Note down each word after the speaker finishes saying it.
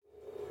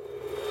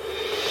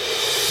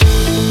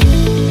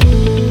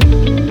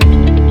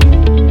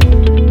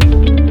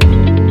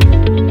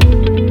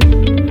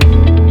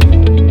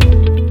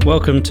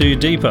Welcome to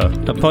Deeper,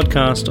 a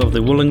podcast of the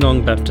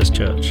Wollongong Baptist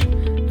Church.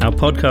 Our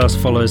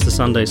podcast follows the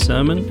Sunday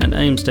sermon and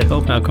aims to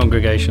help our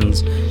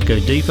congregations go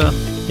deeper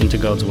into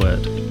God's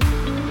Word.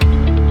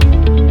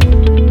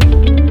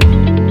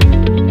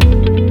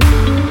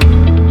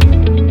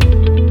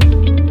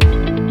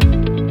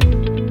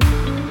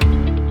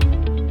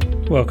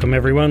 Welcome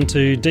everyone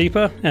to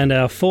Deeper and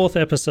our fourth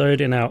episode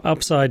in our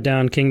Upside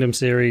Down Kingdom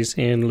series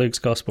in Luke's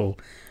Gospel.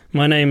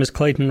 My name is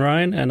Clayton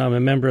Ryan and I'm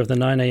a member of the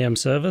 9am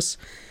service.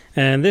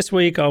 And this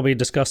week I'll be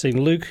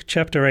discussing Luke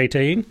chapter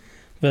 18,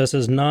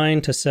 verses 9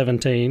 to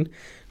 17,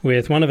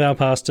 with one of our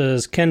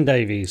pastors, Ken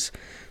Davies.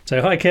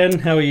 So hi Ken,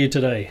 how are you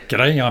today?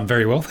 G'day, I'm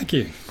very well, thank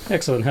you.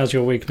 Excellent, how's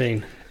your week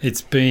been?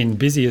 It's been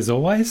busy as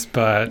always,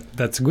 but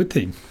that's a good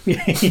thing.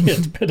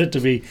 It's better to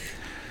be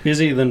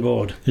busy than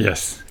bored.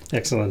 Yes.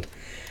 Excellent.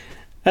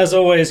 As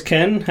always,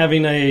 Ken,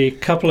 having a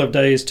couple of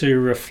days to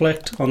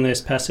reflect on this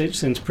passage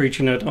since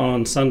preaching it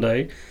on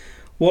Sunday,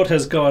 what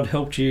has God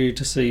helped you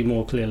to see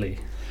more clearly?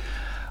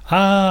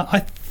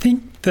 I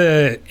think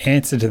the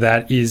answer to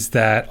that is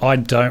that I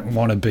don't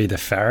want to be the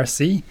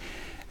Pharisee,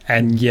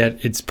 and yet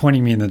it's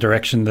pointing me in the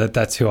direction that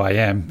that's who I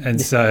am.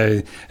 And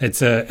so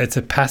it's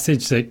a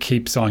passage that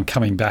keeps on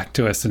coming back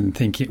to us and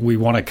thinking we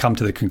want to come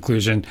to the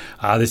conclusion,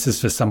 this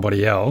is for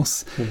somebody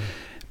else.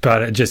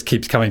 But it just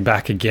keeps coming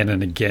back again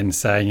and again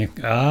saying,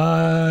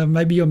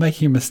 maybe you're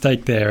making a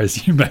mistake there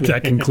as you make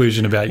that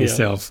conclusion about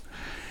yourself.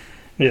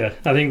 Yeah,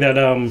 I think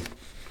that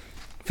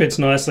fits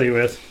nicely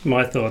with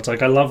my thoughts.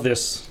 Like, I love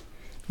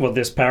what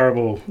this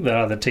parable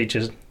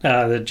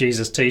that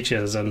Jesus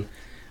teaches. And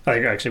I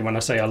think actually when I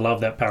say I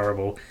love that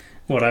parable,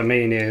 what I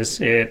mean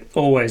is it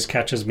always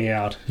catches me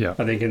out. Yeah.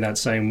 I think in that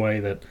same way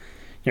that,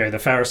 the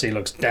Pharisee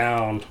looks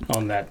down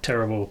on that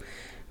terrible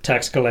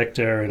tax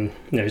collector and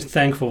is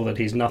thankful that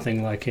he's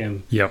nothing like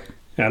him. Yep.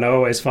 And I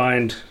always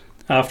find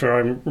after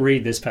I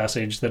read this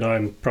passage that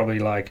I'm probably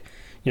like,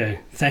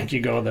 thank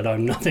you God that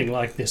I'm nothing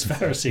like this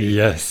Pharisee.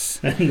 Yes.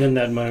 And then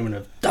that moment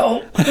of,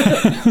 oh!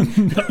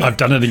 I've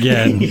done it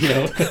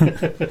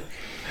again.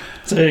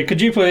 So could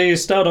you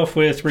please start off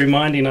with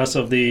reminding us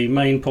of the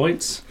main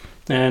points?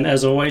 And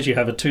as always, you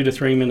have a 2 to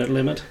 3 minute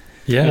limit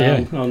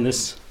on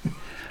this.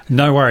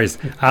 No worries.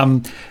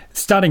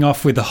 Starting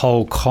off with the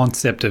whole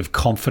concept of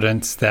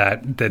confidence,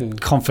 that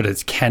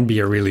confidence can be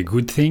a really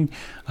good thing,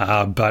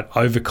 but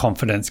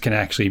overconfidence can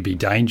actually be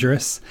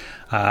dangerous.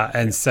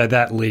 And so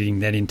that leading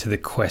then into the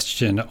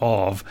question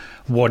of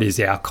what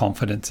is our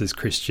confidence as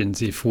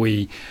Christians? If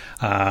we're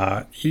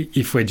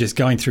just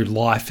going through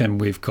life and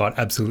we've got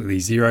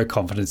absolutely zero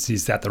confidence,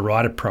 is that the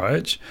right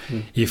approach?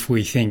 If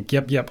we think,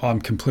 yep,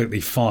 I'm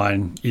completely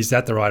fine, is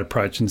that the right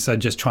approach? And so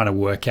just trying to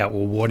work out,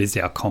 well, what is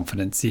our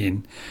confidence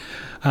in?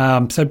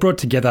 So brought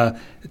together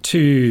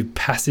two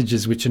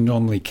passages which are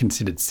normally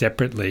considered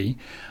separately,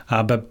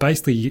 but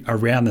basically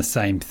around the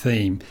same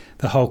theme,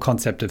 the whole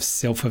concept of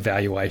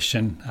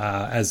self-evaluation.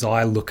 As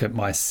I look at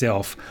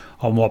myself,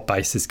 on what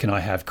basis can I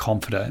have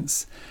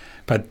confidence?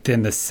 But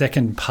then the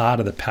second part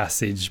of the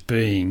passage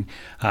being,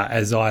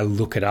 as I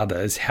look at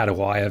others, how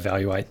do I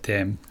evaluate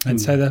them? And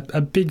so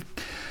a big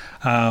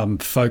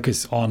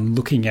focus on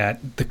looking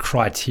at the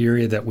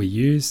criteria that we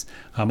use,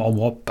 on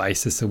what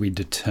basis are we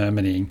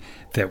determining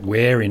that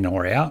we're in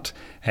or out,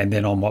 and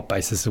then on what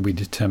basis are we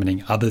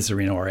determining others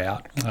are in or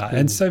out.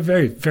 And so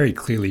very, very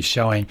clearly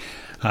showing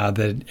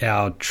that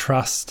our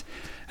trust,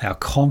 our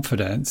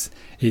confidence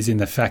is in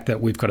the fact that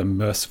we've got a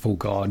merciful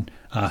God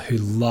who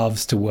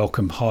loves to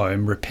welcome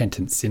home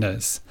repentant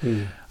sinners.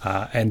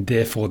 And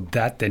therefore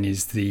that then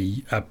is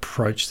the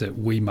approach that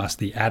we must,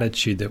 the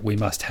attitude that we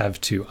must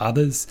have to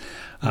others,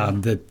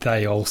 that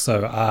they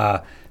also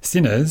are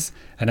sinners,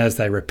 and as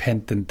they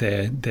repent, then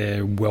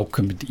they're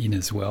welcomed in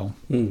as well.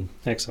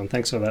 Excellent,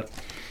 thanks for that.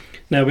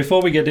 Now,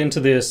 before we get into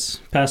this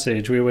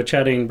passage, we were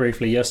chatting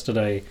briefly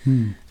yesterday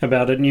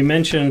about it, and you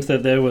mentioned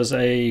that there was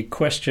a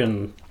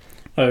question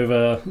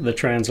over the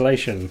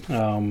translation.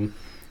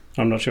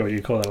 I'm not sure what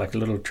you call it, like a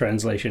little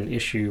translation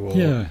issue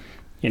or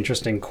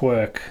interesting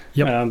quirk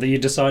that you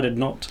decided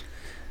not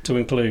to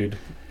include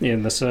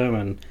in the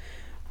sermon,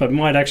 but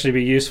might actually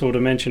be useful to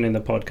mention in the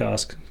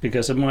podcast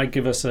because it might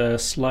give us a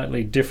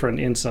slightly different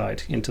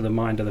insight into the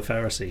mind of the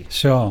Pharisee.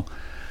 Sure.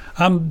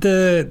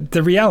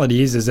 The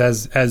reality is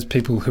as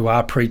people who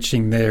are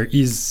preaching, there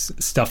is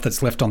stuff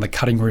that's left on the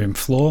cutting room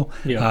floor,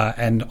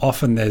 and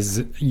often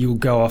you'll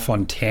go off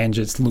on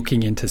tangents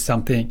looking into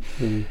something.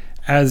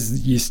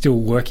 As you're still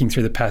working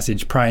through the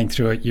passage, praying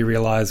through it, you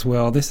realise,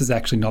 well, this is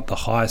actually not the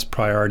highest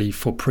priority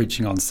for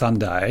preaching on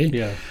Sunday.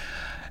 Yeah.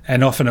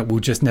 And often it will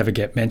just never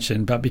get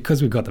mentioned. But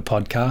because we've got the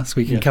podcast,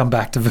 we can come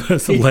back to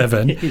verse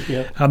 11.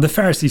 The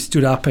Pharisee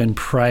stood up and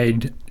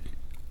prayed.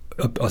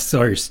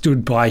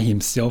 Stood by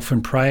himself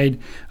and prayed.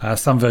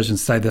 Some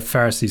versions say the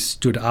Pharisee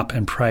stood up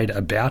and prayed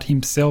about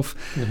himself.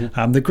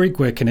 The Greek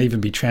word can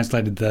even be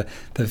translated the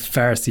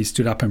Pharisee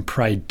stood up and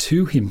prayed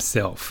to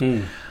himself.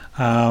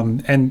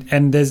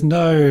 And there's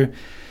no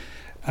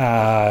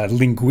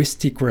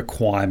linguistic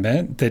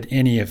requirement that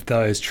any of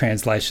those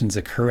translations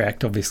are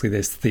correct. Obviously,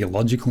 there's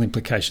theological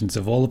implications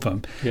of all of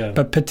them. Yeah.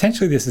 But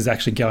potentially this is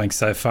actually going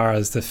so far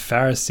as the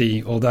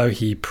Pharisee, although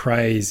he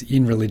prays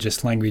in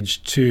religious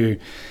language to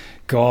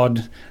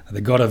God, the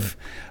God of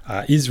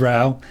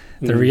Israel,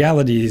 the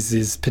reality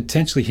is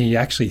potentially he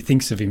actually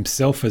thinks of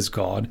himself as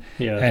God,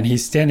 and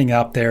he's standing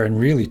up there and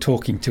really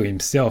talking to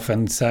himself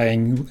and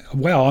saying,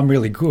 wow, I'm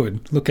really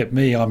good. Look at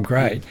me, I'm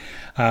great.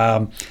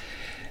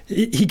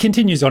 He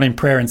continues on in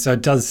prayer, and so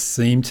it does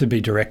seem to be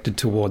directed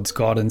towards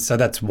God, and so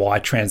that's why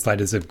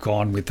translators have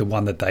gone with the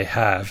one that they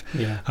have.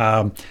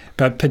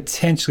 But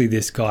potentially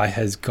this guy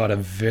has got a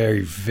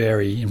very,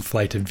 very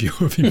inflated view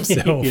of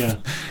himself.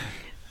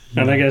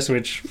 And I guess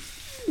which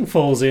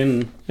falls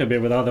in a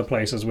bit with other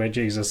places where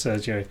Jesus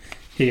says,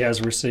 he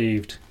has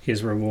received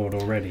his reward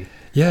already.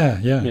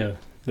 That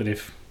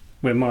if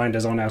we're mind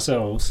is on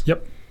ourselves,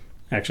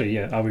 actually,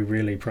 are we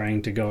really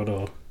praying to God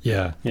or...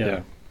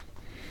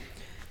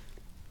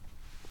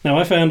 Now,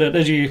 I found it,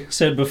 as you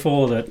said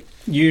before, that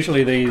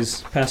usually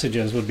these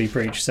passages would be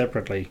preached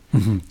separately.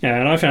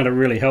 And I found it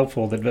really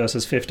helpful that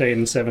verses 15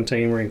 and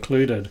 17 were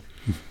included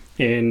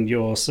in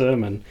your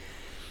sermon.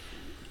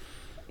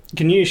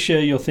 Can you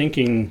share your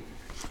thinking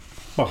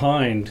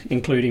behind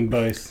including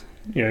both,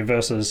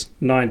 verses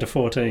 9 to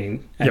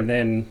 14, and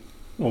then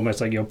almost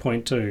like your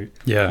point 2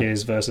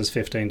 is verses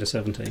 15 to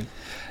 17?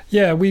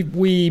 Yeah,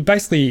 we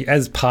basically,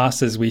 as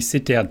pastors, we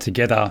sit down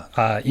together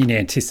in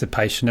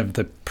anticipation of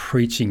the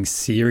preaching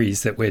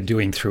series that we're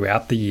doing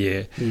throughout the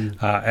year,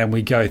 and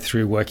we go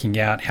through working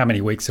out how many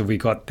weeks have we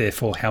got,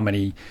 therefore how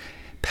many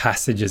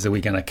passages are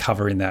we going to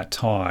cover in that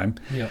time.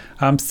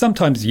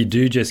 Sometimes you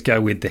do just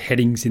go with the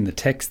headings in the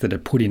text that are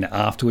put in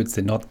afterwards.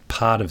 They're not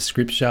part of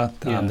Scripture.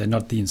 They're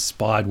not the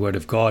inspired Word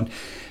of God,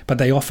 but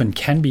they often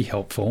can be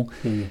helpful.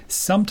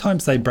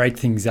 Sometimes they break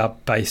things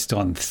up based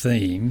on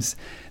themes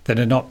that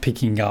are not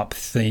picking up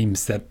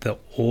themes that the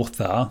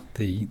author,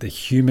 the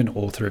human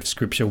author of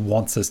Scripture,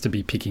 wants us to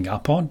be picking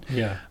up on.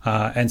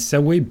 And so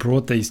we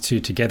brought these two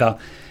together.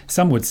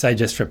 Some would say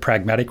just for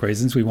pragmatic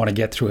reasons, we want to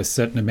get through a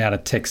certain amount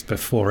of text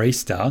before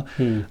Easter.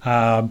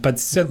 But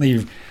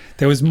certainly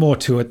there was more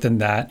to it than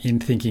that in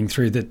thinking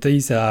through that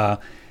these are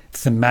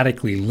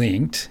thematically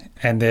linked,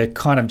 and they're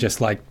kind of just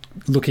like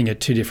looking at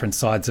two different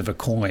sides of a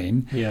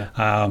coin.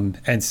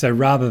 And so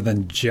rather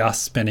than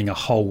just spending a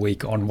whole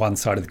week on one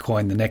side of the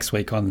coin, the next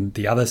week on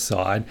the other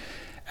side,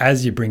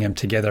 as you bring them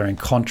together and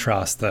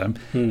contrast them,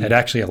 it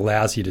actually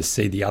allows you to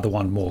see the other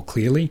one more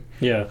clearly.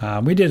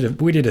 We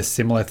did a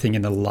similar thing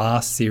in the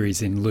last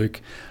series in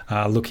Luke,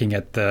 looking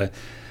at the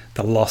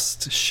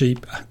lost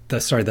sheep,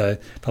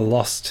 the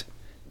lost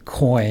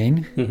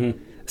coin.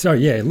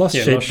 Lost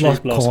sheep,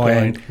 lost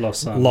coin,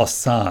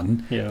 lost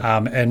son.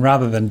 And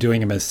rather than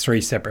doing them as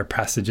three separate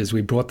passages,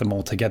 we brought them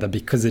all together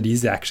because it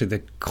is actually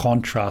the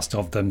contrast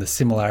of them, the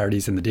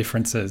similarities and the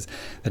differences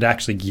that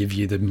actually give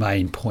you the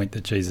main point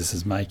that Jesus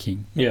is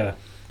making.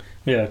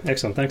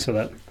 Excellent. Thanks for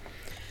that.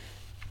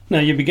 Now,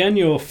 you began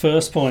your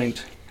first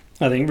point,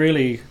 I think,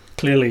 really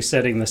clearly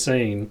setting the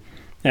scene.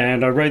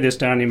 And I wrote this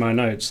down in my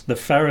notes. The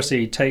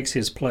Pharisee takes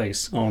his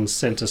place on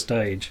center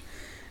stage.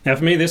 Now,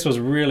 for me, this was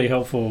really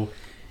helpful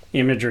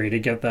imagery to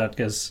get that,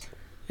 because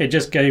it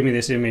just gave me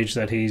this image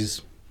that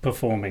he's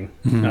performing,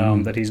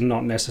 that he's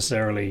not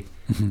necessarily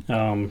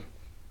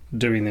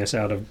doing this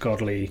out of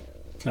godly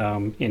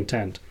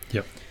intent.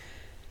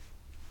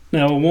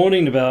 Now, a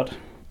warning about,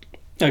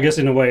 I guess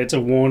in a way it's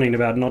a warning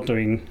about not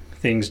doing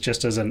things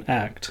just as an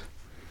act.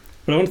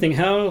 But I want to think,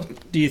 how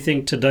do you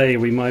think today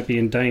we might be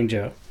in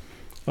danger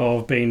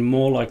of being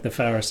more like the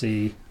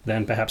Pharisee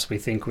than perhaps we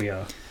think we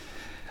are?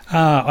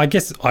 I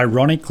guess,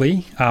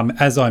 ironically,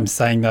 as I'm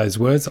saying those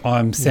words,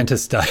 I'm centre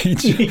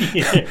stage.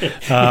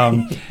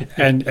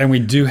 And we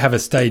do have a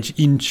stage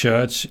in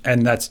church,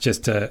 and that's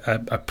just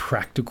a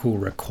practical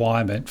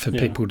requirement for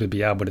people to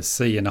be able to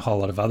see, and a whole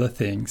lot of other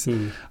things.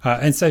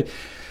 And so,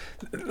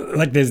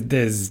 like,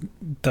 there's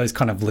those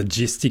kind of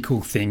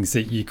logistical things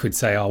that you could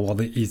say,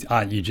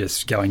 aren't you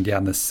just going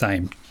down the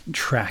same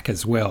track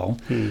as well?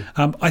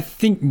 I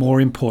think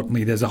more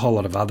importantly, there's a whole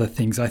lot of other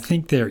things. I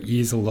think there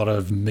is a lot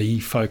of me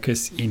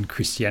focus in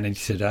Christianity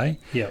today.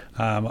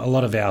 A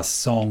lot of our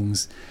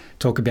songs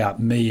talk about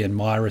me and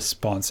my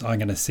response. I'm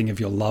going to sing of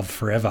your love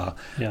forever.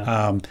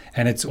 And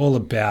it's all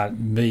about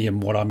me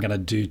and what I'm going to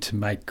do to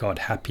make God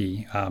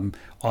happy. I'm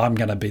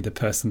going to be the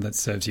person that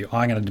serves you.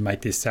 I'm going to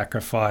make this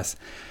sacrifice.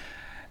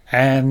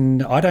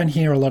 And I don't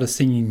hear a lot of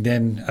singing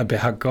then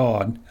about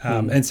God.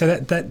 And so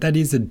that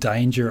is a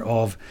danger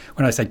of,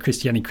 when I say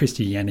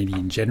Christianity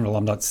in general,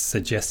 I'm not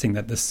suggesting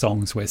that the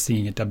songs we're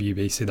singing at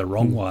WBC are the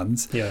wrong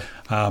ones.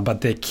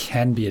 But there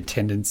can be a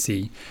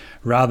tendency,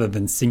 rather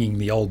than singing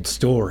the old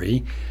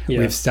story,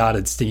 we've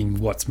started singing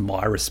what's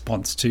my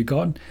response to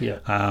God.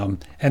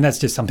 And that's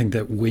just something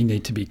that we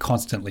need to be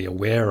constantly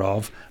aware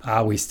of.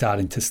 Are we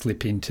starting to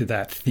slip into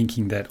that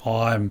thinking that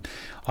I'm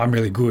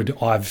really good,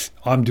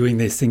 I'm doing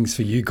these things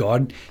for you,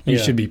 God, you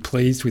should be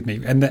pleased with me,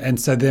 and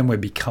so then we're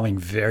becoming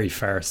very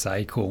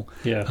pharisaical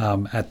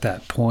at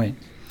that point.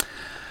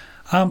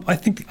 I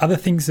think other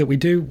things that we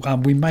do,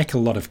 we make a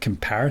lot of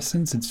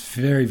comparisons. It's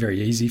very,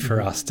 very easy for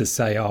us to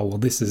say, "Oh, well,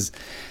 this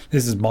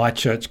is my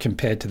church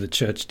compared to the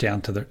church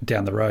down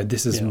the road.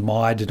 This is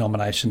my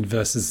denomination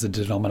versus the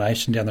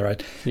denomination down the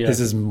road. This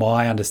is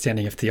my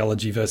understanding of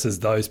theology versus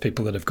those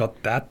people that have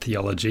got that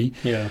theology."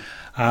 Yeah.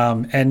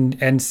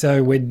 And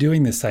so we're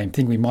doing the same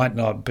thing. We might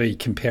not be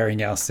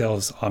comparing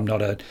ourselves. I'm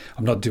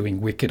not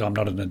doing wicked. I'm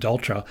not an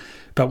adulterer,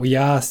 but we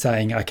are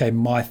saying, okay,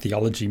 my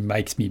theology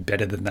makes me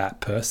better than that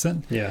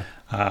person. Yeah.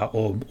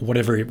 Or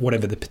whatever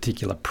the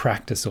particular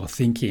practice or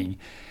thinking.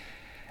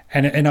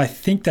 And I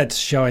think that's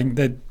showing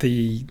that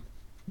the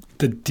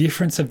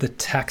difference of the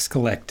tax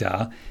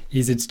collector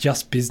is it's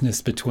just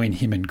business between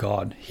him and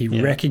God. He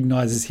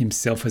recognizes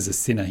himself as a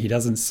sinner. He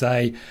doesn't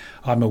say,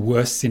 I'm a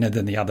worse sinner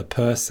than the other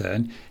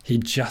person. He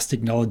just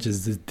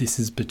acknowledges that this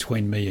is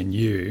between me and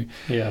you.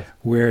 Yeah.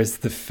 Whereas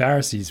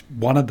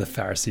one of the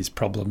Pharisees'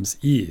 problems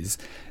is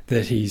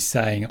that he's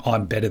saying,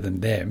 I'm better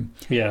than them.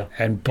 Yeah.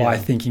 And by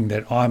thinking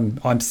that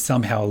I'm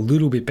somehow a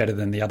little bit better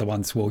than the other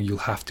ones, well, you'll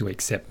have to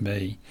accept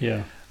me.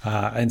 Yeah.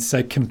 And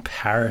so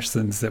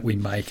comparisons that we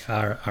make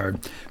are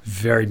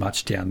very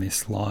much down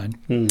this line.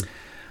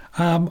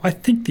 I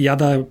think the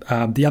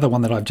other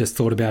one that I've just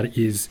thought about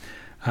is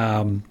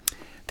the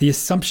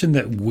assumption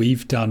that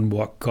we've done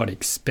what God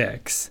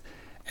expects,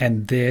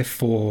 and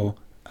therefore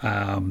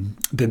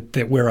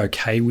that we're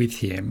okay with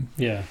Him.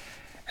 Yeah.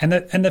 And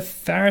the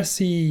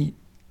Pharisee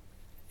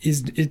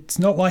it's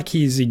not like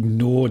he's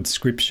ignored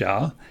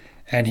Scripture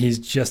and he's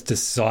just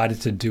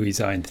decided to do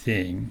his own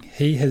thing.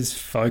 He has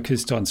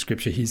focused on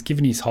Scripture. He's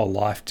given his whole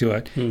life to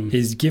it.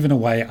 He's given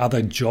away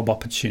other job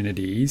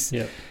opportunities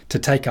to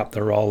take up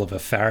the role of a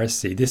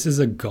Pharisee. This is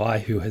a guy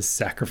who has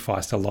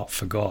sacrificed a lot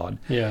for God.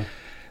 Yeah.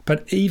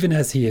 But even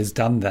as he has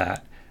done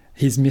that,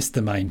 he's missed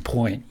the main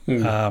point.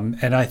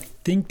 And I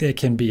think there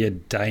can be a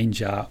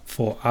danger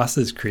for us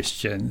as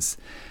Christians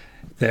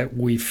that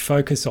we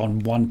focus on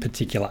one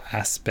particular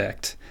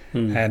aspect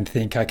and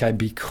think, okay,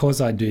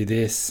 because I do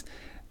this,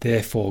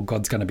 therefore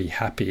God's going to be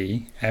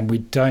happy, and we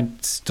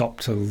don't stop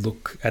to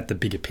look at the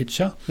bigger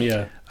picture.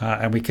 Yeah.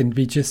 And we can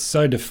be just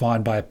so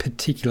defined by a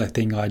particular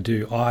thing I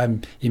do.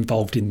 I'm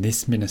involved in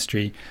this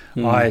ministry.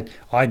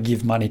 I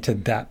give money to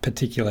that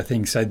particular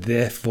thing, so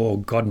therefore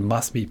God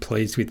must be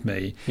pleased with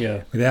me.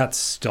 Yeah. Without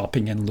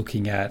stopping and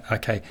looking at,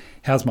 okay,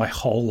 how's my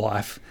whole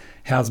life?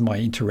 How's my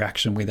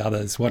interaction with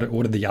others? What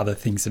are the other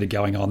things that are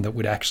going on that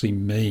would actually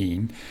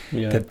mean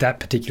that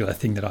particular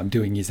thing that I'm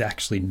doing is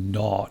actually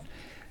not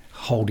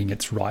holding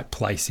its right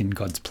place in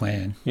God's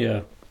plan?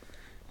 Yeah.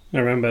 I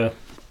remember,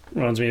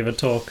 reminds me of a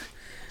talk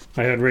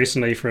I heard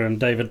recently from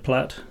David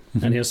Platt,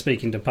 and he was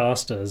speaking to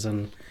pastors,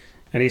 and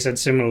he said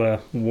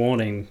similar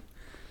warning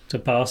to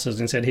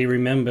pastors, and said he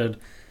remembered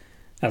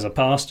as a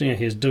pastor,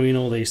 he was doing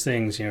all these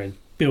things,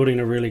 building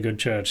a really good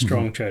church,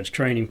 strong church,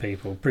 training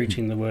people,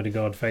 preaching the word of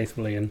God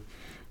faithfully, and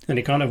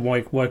he kind of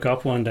woke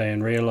up one day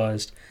and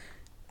realized,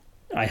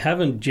 I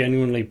haven't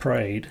genuinely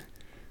prayed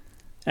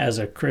as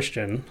a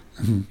Christian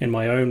in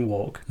my own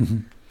walk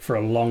for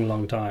a long,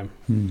 long time.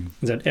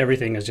 That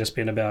everything has just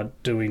been about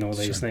doing all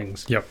these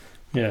things. Yep.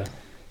 Yeah.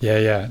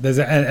 Yeah.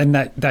 And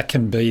that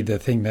can be the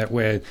thing that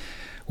we're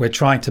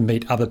trying to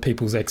meet other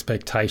people's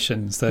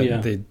expectations.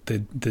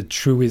 The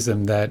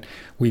truism that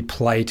we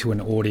play to an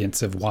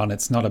audience of one.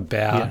 It's not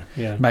about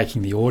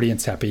making the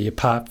audience happy,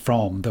 apart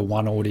from the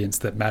one audience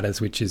that matters,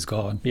 which is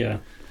God. Yeah.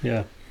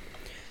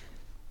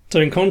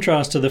 So in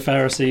contrast to the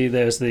Pharisee,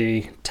 there's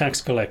the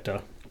tax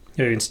collector,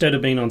 who instead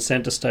of being on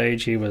centre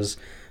stage, he was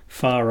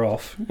far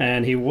off,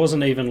 and he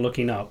wasn't even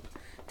looking up.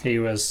 He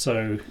was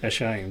so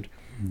ashamed.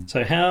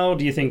 So how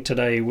do you think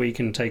today we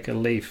can take a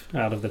leaf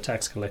out of the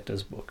tax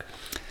collector's book?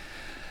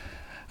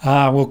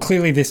 Well,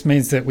 clearly this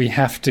means that we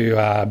have to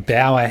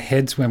bow our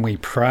heads when we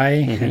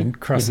pray and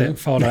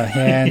fold our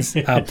hands.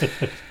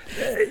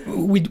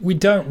 We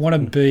don't want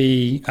to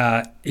be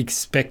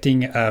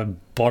expecting a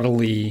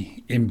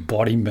bodily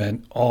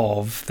embodiment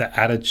of the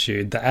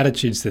attitude. The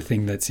attitude's the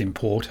thing that's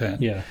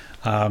important. Yeah.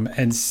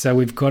 And so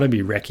we've got to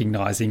be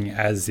recognizing,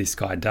 as this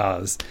guy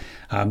does,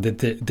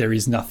 that there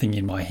is nothing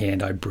in my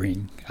hand I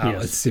bring.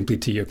 It's simply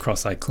to your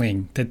cross I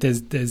cling. That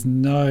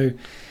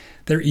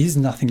there is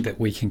nothing that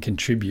we can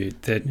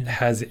contribute that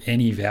has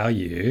any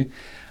value.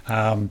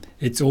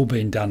 It's all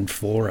been done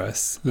for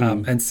us.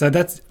 And so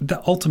that's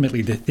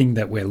ultimately the thing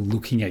that we're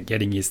looking at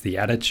getting is the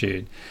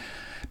attitude.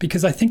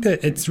 Because I think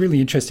that it's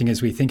really interesting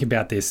as we think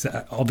about this,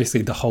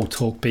 obviously the whole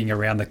talk being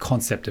around the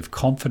concept of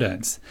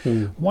confidence.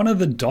 One of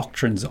the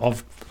doctrines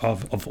of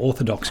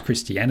Orthodox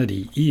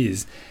Christianity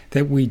is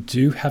that we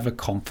do have a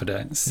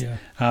confidence,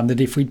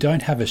 that if we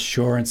don't have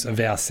assurance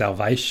of our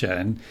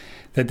salvation,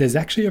 that there's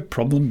actually a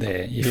problem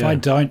there. If I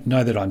don't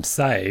know that I'm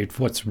saved,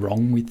 what's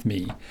wrong with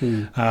me?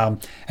 And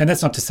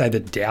that's not to say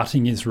that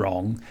doubting is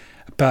wrong,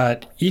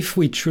 but if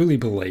we truly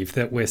believe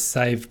that we're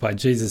saved by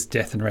Jesus'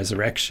 death and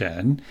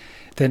resurrection,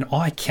 then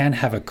I can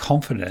have a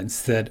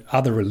confidence that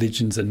other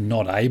religions are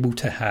not able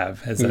to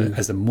have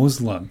as a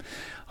Muslim.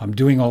 I'm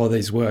doing all of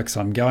these works,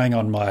 I'm going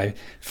on my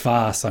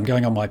fast, I'm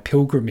going on my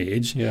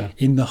pilgrimage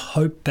in the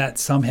hope that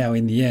somehow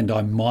in the end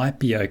I might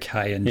be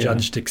okay and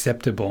judged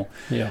acceptable.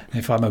 Yeah.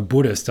 If I'm a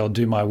Buddhist, I'll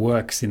do my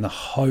works in the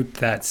hope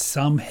that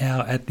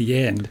somehow at the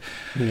end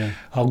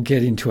I'll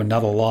get into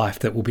another life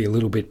that will be a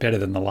little bit better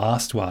than the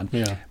last one.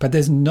 Yeah. But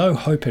there's no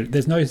hope,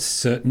 there's no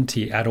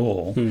certainty at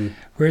all.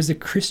 Whereas a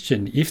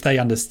Christian, if they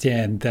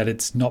understand that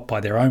it's not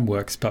by their own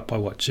works but by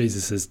what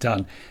Jesus has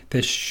done,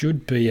 there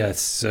should be a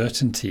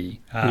certainty.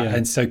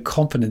 And so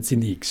confidence in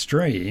the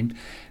extreme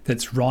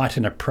that's right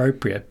and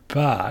appropriate,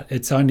 but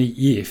it's only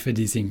if it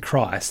is in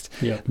Christ,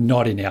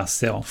 not in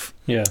ourself.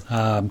 Yeah.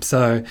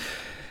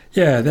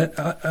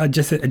 It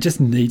just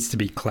needs to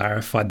be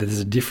clarified that there's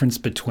a difference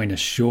between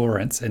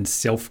assurance and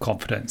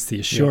self-confidence. The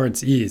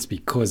assurance is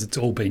because it's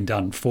all been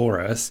done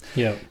for us.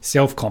 Yeah.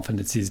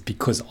 Self-confidence is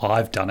because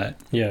I've done it.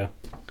 Yeah.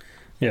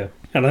 Yeah.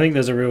 And I think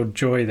there's a real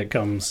joy that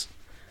comes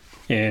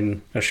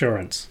in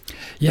assurance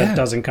that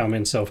doesn't come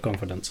in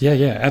self-confidence. Yeah,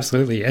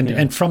 absolutely.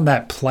 And from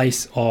that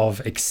place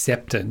of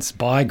acceptance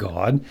by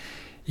God,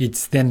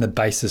 it's then the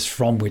basis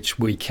from which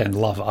we can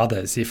love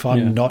others. If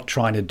I'm not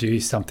trying to do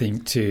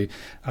something to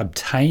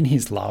obtain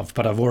his love,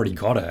 but I've already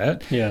got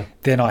it,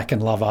 then I can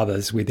love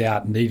others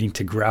without needing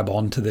to grab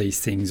onto these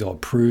things or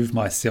prove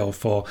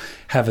myself or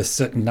have a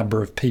certain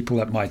number of people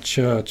at my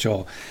church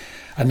or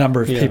a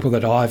number of people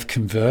that I've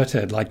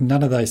converted. Like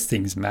none of those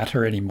things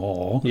matter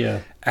anymore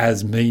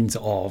as means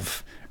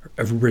of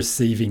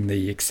receiving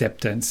the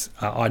acceptance.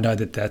 I know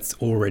that that's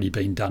already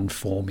been done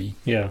for me.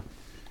 Yeah.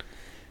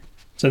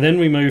 So then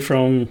we move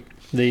from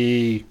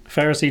the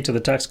Pharisee to the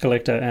tax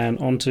collector and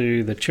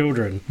onto the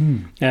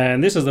children.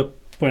 And this is the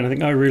point I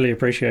think I really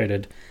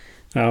appreciated,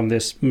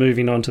 this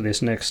moving on to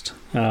this next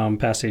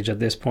passage at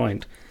this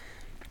point.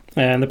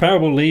 And the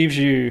parable leaves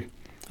you,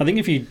 I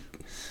think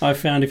I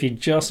found if you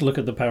just look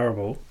at the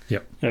parable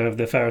of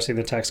the Pharisee and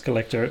the tax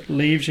collector, it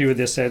leaves you with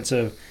this sense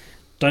of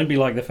don't be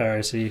like the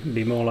Pharisee,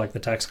 be more like the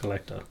tax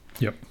collector.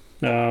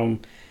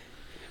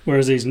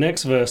 Whereas these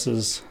next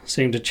verses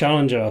seem to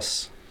challenge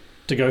us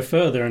to go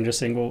further and just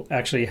think, well,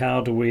 actually,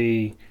 how do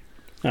we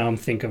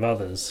think of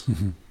others?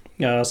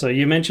 So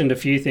you mentioned a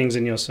few things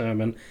in your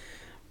sermon,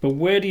 but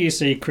where do you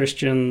see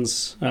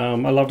Christians, I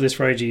love this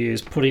phrase you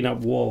use, putting up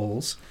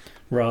walls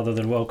rather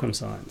than welcome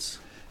signs?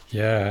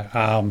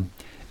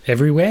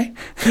 Everywhere.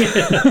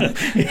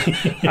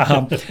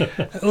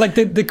 Like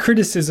the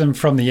criticism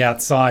from the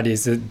outside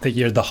is that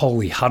you're the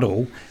holy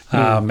huddle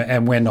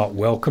and we're not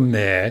welcome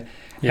there.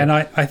 And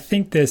I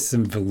think there's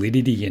some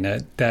validity in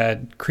it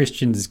that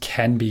Christians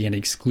can be an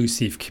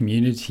exclusive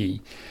community.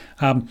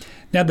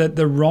 Now,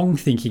 the wrong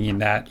thinking in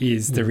that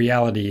is the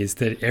reality is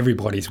that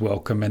everybody's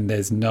welcome and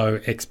there's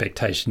no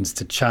expectations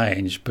to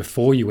change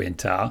before you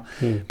enter.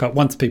 But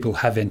once people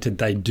have entered,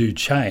 they do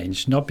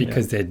change, not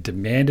because they're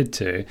demanded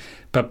to,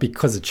 but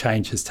because a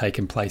change has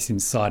taken place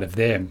inside of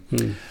them.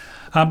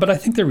 But I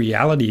think the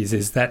reality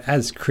is that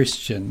as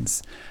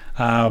Christians,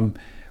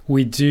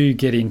 we do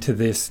get into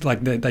this,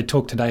 like they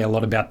talk today a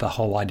lot about the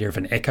whole idea of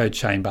an echo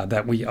chamber,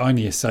 that we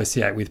only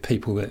associate with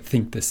people that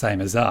think the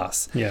same as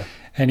us.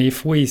 And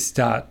if we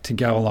start to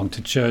go along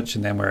to church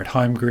and then we're at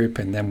home group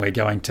and then we're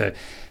going to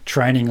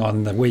training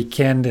on the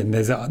weekend and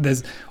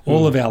there's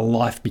all of our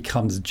life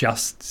becomes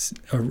just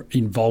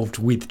involved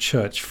with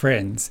church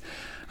friends,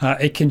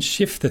 it can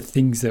shift the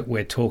things that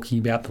we're talking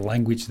about, the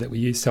language that we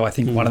use. So I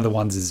think one of the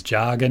ones is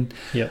jargon.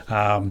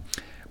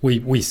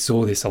 We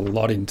saw this a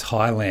lot in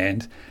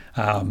Thailand.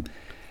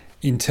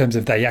 In terms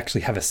of they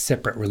actually have a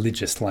separate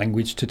religious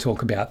language to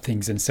talk about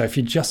things. And so if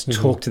you just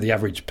talk to the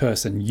average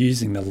person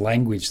using the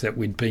language that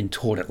we'd been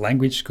taught at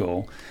language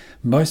school,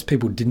 most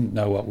people didn't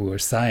know what we were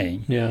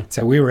saying.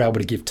 So we were able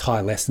to give Thai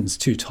lessons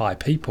to Thai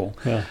people.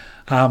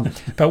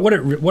 But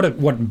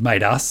what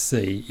made us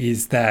see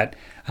is that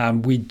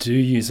we do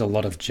use a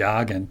lot of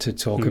jargon to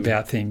talk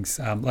about things.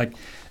 Like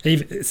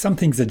even, some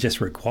things are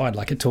just required.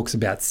 Like it talks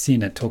about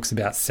sin, it talks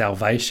about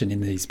salvation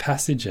in these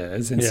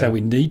passages. And so we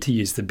need to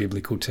use the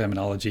biblical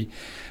terminology.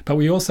 But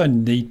we also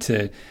need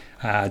to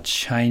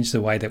change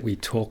the way that we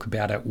talk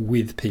about it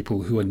with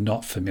people who are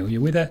not familiar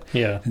with it.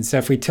 And so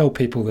if we tell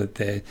people that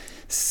they're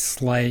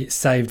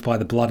saved by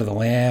the blood of the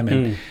Lamb,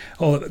 and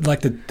or like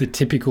the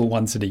typical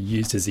ones that are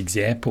used as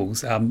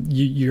examples,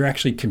 you're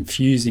actually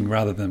confusing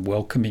rather than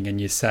welcoming,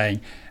 and you're saying,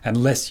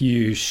 unless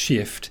you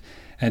shift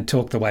and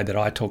talk the way that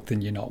I talk,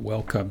 then you're not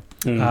welcome.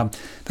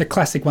 The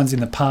classic ones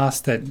in the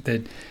past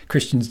that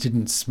Christians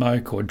didn't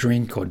smoke or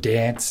drink or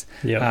dance,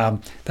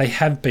 they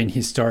have been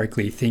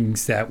historically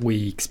things that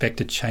we expect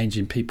to change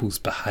in people's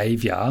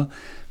behaviour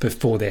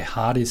before their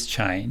heart is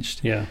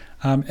changed.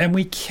 And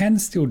we can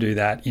still do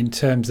that in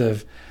terms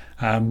of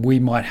we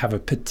might have a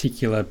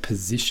particular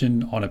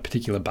position on a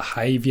particular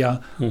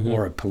behaviour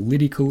or a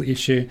political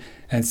issue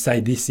and say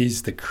this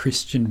is the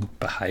Christian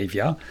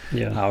behaviour,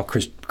 our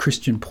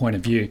Christian point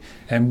of view,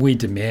 and we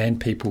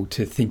demand people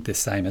to think the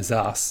same as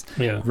us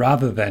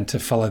rather than to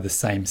follow the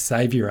same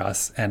saviour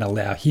as and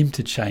allow him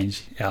to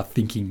change our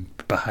thinking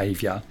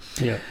behaviour.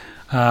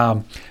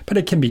 But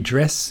it can be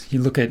dress.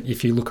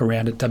 If you look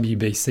around at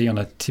WBC on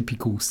a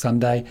typical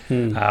Sunday,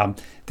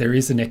 there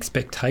is an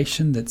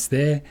expectation that's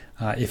there.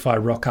 If I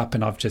rock up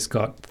and I've just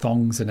got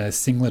thongs and a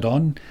singlet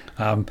on,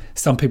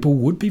 some people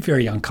would be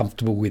very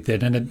uncomfortable with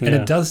it, and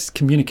it does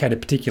communicate a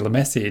particular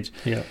message.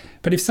 Yeah.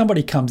 But if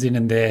somebody comes in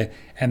and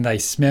they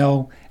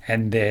smell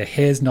and their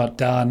hair's not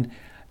done,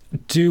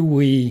 do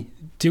we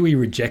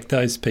reject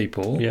those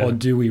people, or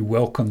do we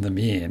welcome them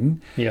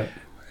in? Yeah.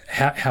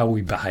 How are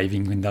we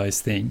behaving in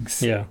those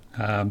things? Yeah.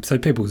 So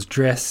people's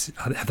dress,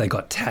 have they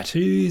got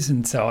tattoos?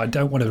 And so I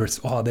don't want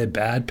to, they're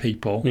bad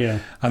people. Yeah.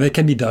 There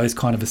can be those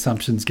kind of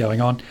assumptions going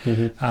on.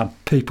 Mm-hmm.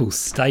 People's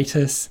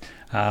status,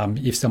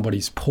 if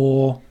somebody's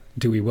poor,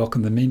 do we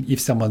welcome them in?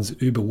 If someone's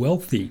uber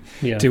wealthy,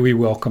 do we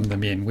welcome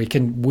them in? We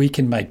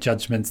can make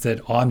judgments that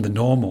I'm the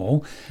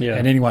normal,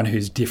 and anyone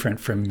who's different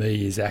from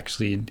me is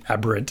actually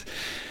aberrant,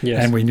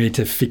 and we need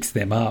to fix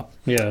them up.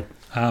 Yeah.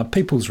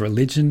 People's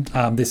religion,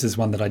 this is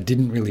one that I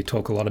didn't really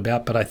talk a lot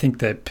about, but I think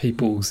that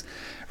people's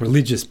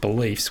religious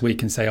beliefs, we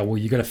can say,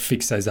 you've got to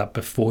fix those up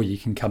before you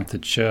can come to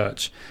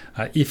church.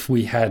 If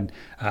we had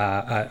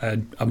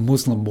a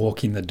Muslim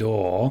walk in the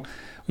door,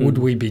 would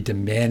we be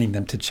demanding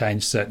them to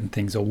change certain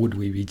things, or would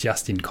we be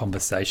just in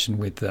conversation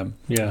with them?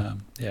 Yeah.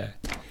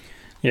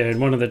 In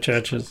one of the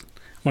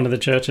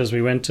churches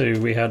we went to,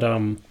 we had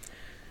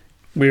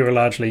we were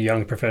largely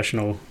young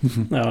professional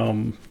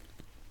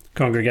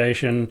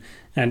congregation,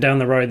 and down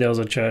the road there was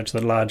a church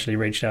that largely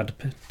reached out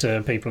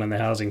to people in the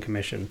housing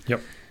commission.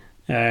 Yep.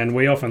 And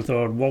we often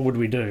thought, what would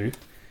we do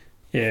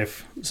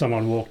if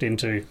someone walked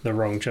into the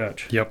wrong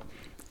church? Yep.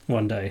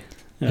 One day.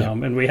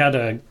 And we had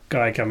a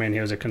guy come in, he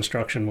was a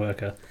construction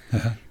worker.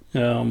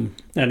 And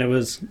it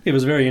was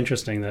very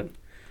interesting that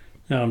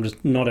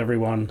just not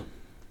everyone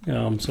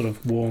sort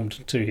of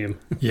warmed to him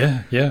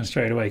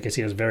straight away, because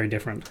he was very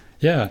different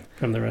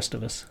from the rest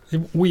of us.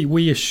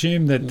 We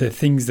assume that the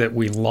things that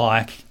we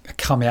like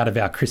come out of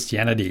our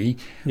Christianity,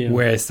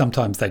 where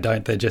sometimes they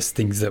don't. They're just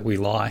things that we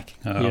like.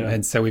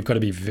 And so we've got to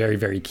be very,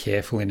 very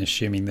careful in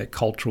assuming that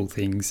cultural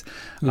things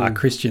are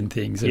Christian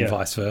things and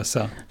vice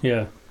versa.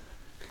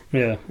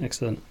 Yeah,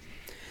 excellent.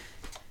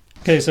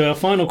 Okay, so our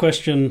final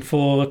question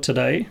for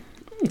today.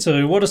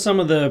 So what are some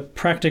of the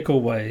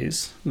practical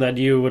ways that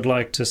you would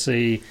like to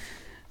see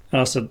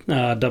us at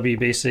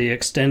WBC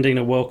extending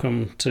a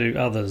welcome to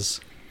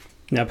others?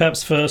 Now,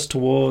 perhaps first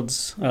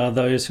towards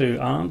those who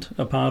aren't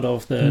a part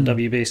of the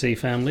WBC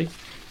family,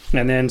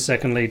 and then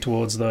secondly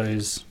towards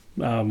those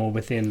more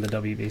within the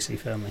WBC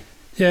family.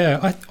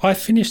 Yeah, I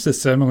finished the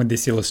sermon with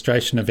this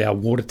illustration of our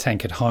water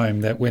tank at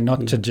home, that we're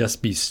not to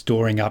just be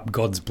storing up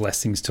God's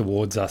blessings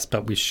towards us,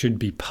 but we should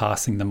be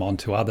passing them on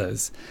to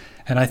others.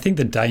 And I think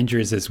the danger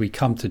is, as we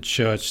come to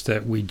church,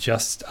 that we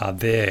just are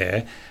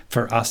there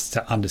for us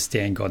to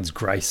understand God's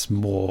grace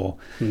more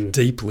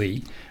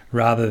deeply,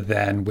 rather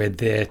than we're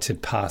there to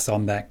pass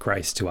on that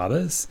grace to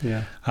others.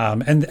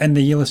 And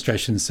the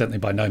illustration is certainly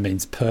by no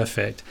means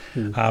perfect.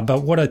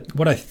 But what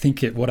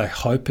I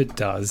hope it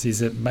does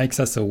is it makes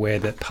us aware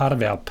that part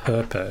of our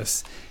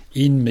purpose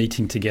in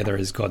meeting together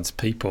as God's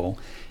people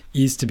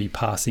is to be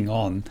passing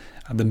on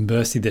the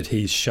mercy that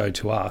he's showed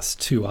to us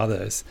to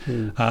others.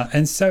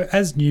 And so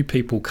as new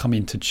people come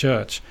into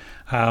church,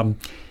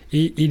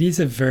 it is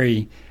a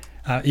very...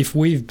 if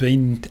we've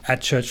been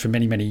at church for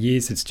many, many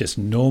years, it's just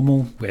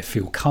normal. We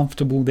feel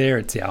comfortable there.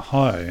 It's our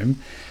home.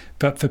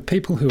 But for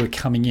people who are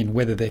coming in,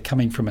 whether they're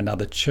coming from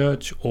another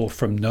church or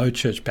from no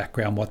church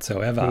background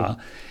whatsoever,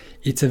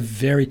 it's a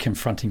very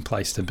confronting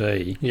place to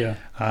be.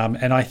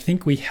 And I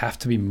think we have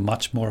to be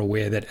much more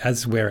aware that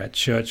as we're at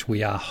church,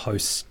 we are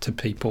hosts to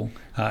people.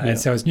 And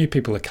so as new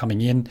people are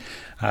coming in,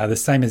 the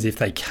same as if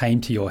they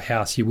came to your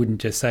house, you wouldn't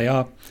just say,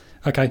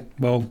 okay,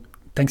 well,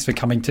 thanks for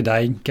coming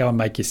today. Go and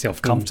make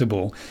yourself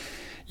comfortable.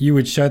 You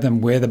would show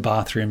them where the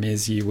bathroom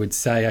is. You would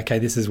say, okay,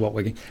 this is what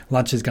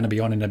lunch is going to be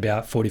on in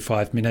about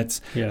 45 minutes.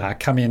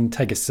 Come in,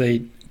 take a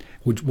seat.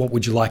 What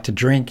would you like to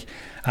drink?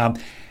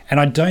 And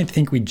I don't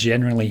think we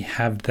generally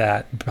have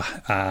that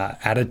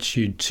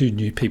attitude to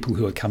new people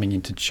who are coming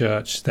into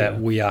church, that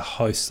we are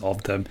hosts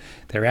of them.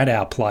 They're at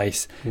our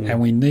place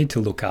and we need to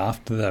look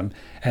after them.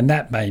 And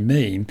that may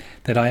mean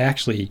that I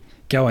actually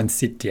go and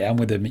sit down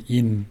with them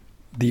in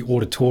the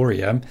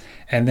auditorium,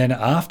 and then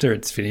after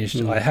it's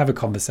finished, I have a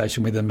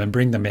conversation with them and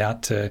bring them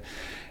out so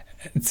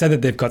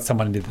that they've got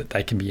someone that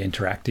they can be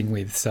interacting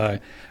with. So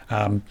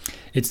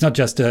it's not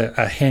just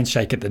a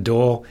handshake at the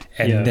door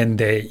and then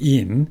they're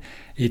in.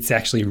 It's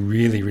actually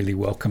really, really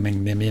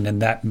welcoming them in,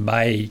 and that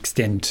may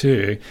extend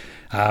to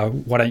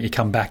why don't you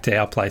come back to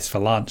our place for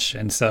lunch?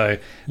 And so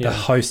the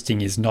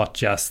hosting is not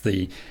just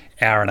the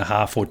hour and a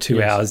half or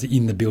 2 hours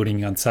in the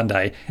building on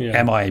Sunday.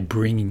 Am I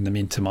bringing them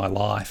into my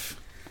life?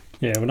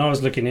 Yeah, when I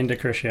was looking into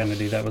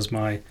Christianity, that was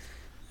my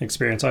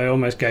experience. I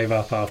almost gave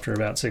up after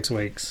about 6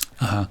 weeks.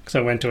 Because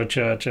I went to a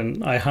church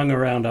and I hung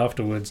around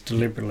afterwards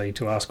deliberately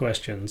to ask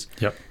questions.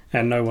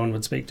 And no one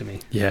would speak to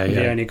me.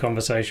 The only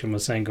conversation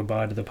was saying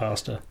goodbye to the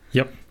pastor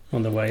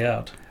on the way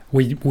out.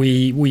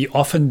 We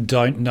often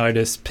don't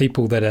notice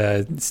people that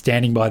are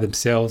standing by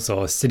themselves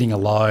or sitting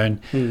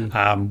alone.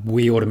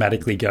 We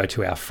automatically go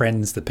to our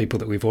friends, the people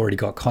that we've already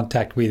got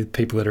contact with,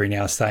 people that are in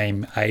our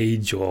same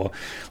age or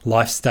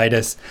life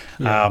status.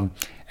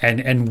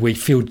 And we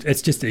feel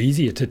it's just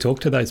easier to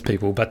talk to those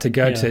people. But to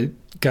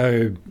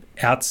go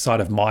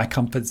outside of my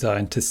comfort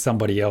zone to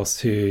somebody else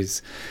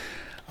who's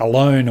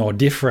alone or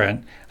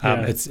different,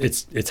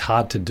 it's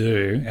hard to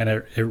do, and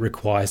it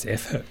requires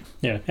effort.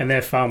 Yeah, and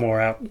they're far more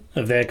out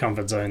of their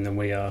comfort zone than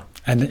we are.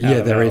 And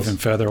they're even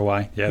further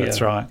away. Yeah,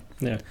 that's right.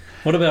 Yeah.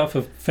 What about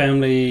for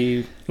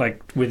family,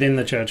 like within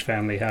the church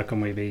family? How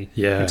can we be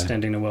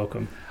extending a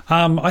welcome?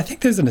 I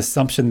think there's an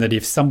assumption that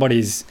if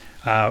somebody's,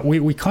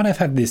 we kind of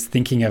have this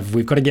thinking of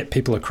we've got to get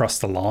people across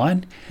the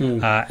line.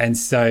 And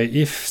so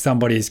if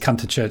somebody's come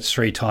to church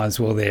 3 times,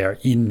 well, they're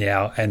in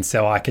now, and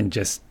so I can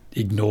just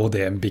ignore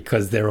them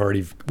because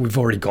we've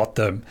already got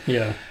them.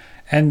 Yeah.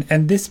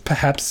 And this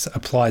perhaps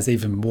applies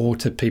even more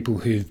to people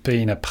who've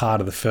been a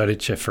part of the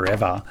furniture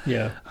forever.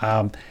 Yeah.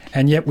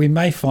 And yet we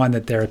may find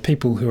that there are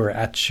people who are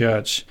at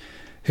church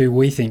who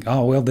we think,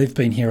 oh, well, they've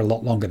been here a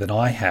lot longer than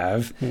I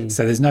have,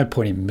 so there's no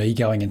point in me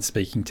going and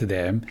speaking to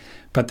them.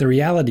 But the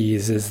reality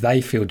is they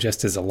feel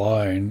just as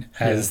alone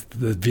as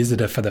the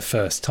visitor for the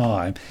first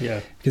time,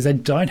 because they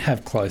don't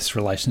have close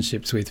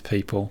relationships with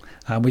people.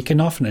 We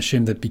can often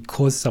assume that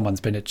because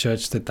someone's been at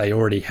church that they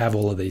already have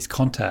all of these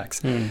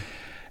contacts.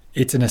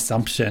 It's an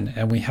assumption,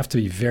 and we have to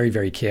be very,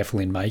 very careful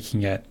in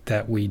making it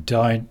that we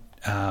don't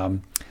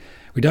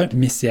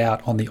miss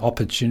out on the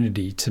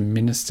opportunity to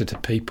minister to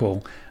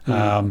people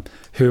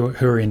who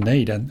are in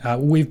need. And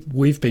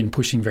we've been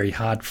pushing very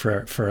hard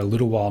for a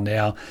little while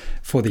now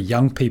for the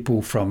young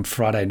people from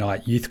Friday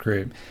night youth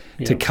group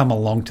to come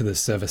along to the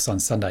service on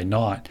Sunday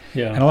night.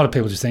 And a lot of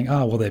people just think,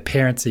 oh, well, their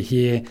parents are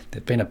here,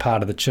 they've been a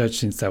part of the church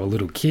since they were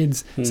little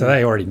kids, so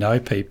they already know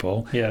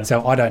people,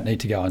 so I don't need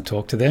to go and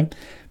talk to them.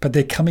 But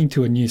they're coming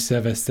to a new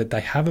service that they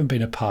haven't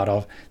been a part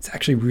of. It's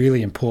actually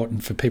really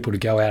important for people to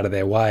go out of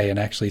their way and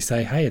actually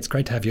say, hey, it's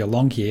great to have you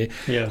along here.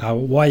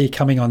 Why are you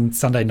coming on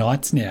Sunday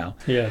nights now?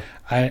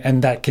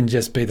 And that can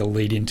just be the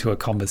lead into a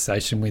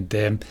conversation with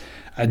them,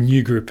 a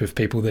new group of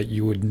people that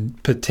you would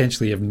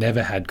potentially have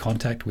never had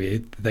contact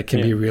with that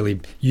can be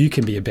you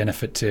can be a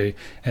benefit to,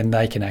 and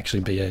they can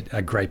actually be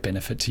a great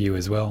benefit to you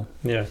as well.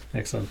 Yeah,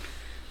 excellent.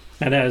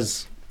 And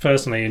as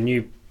personally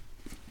a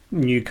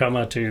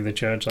newcomer to the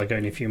church, like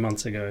only a few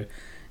months ago,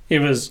 it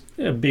was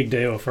a big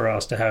deal for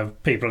us to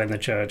have people in the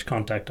church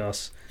contact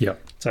us.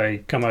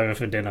 Say, come over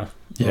for dinner,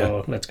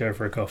 or let's go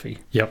for a coffee.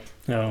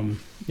 I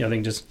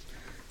think just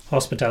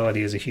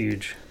hospitality is a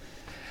huge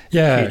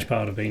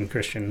part of being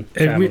Christian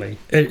family.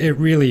 It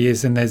really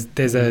is, and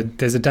there's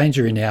a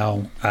danger in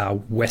our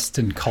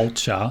Western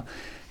culture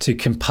to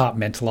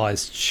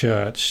compartmentalize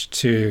church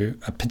to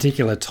a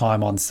particular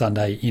time on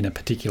Sunday in a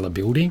particular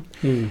building.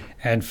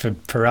 And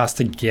for us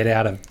to get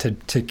out of,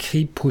 to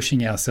keep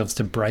pushing ourselves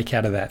to break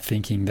out of that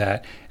thinking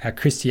that our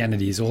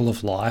Christianity is all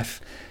of life,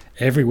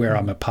 everywhere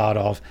I'm a part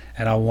of,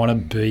 and I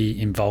want to be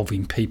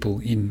involving people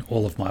in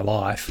all of my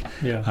life.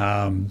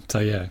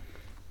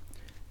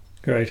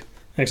 Great.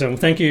 Excellent. Well,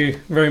 thank you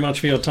very much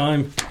for your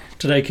time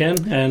today,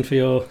 Ken, and for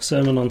your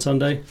sermon on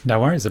Sunday.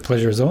 No worries. A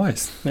pleasure as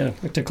always.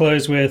 To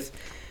close with,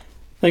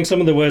 I think some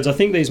of the words, I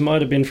think these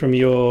might have been from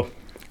your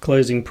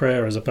closing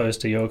prayer as opposed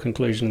to your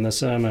conclusion in the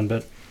sermon,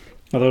 but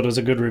I thought it was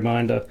a good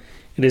reminder.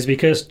 It is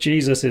because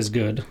Jesus is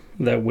good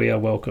that we are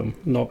welcome,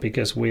 not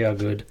because we are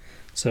good.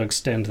 So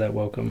extend that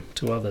welcome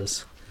to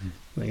others.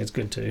 I think it's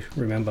good to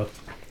remember.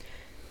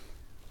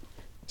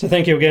 So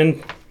thank you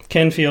again,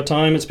 Ken, for your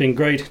time. It's been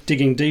great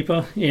digging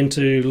deeper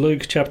into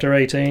Luke chapter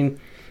 18,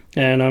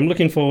 and I'm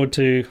looking forward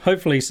to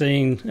hopefully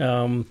seeing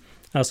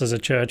us as a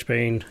church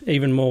being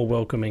even more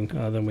welcoming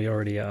than we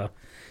already are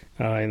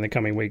in the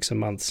coming weeks and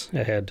months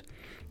ahead.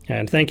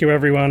 And thank you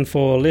everyone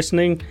for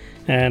listening,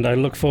 and I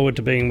look forward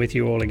to being with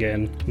you all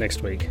again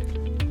next week.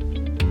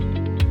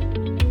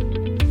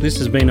 This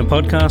has been a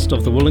podcast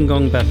of the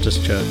Wollongong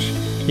Baptist Church.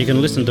 You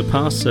can listen to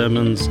past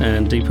sermons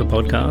and deeper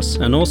podcasts,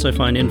 and also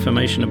find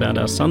information about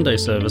our Sunday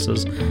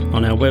services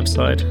on our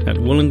website at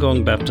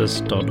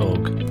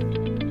wollongongbaptist.org.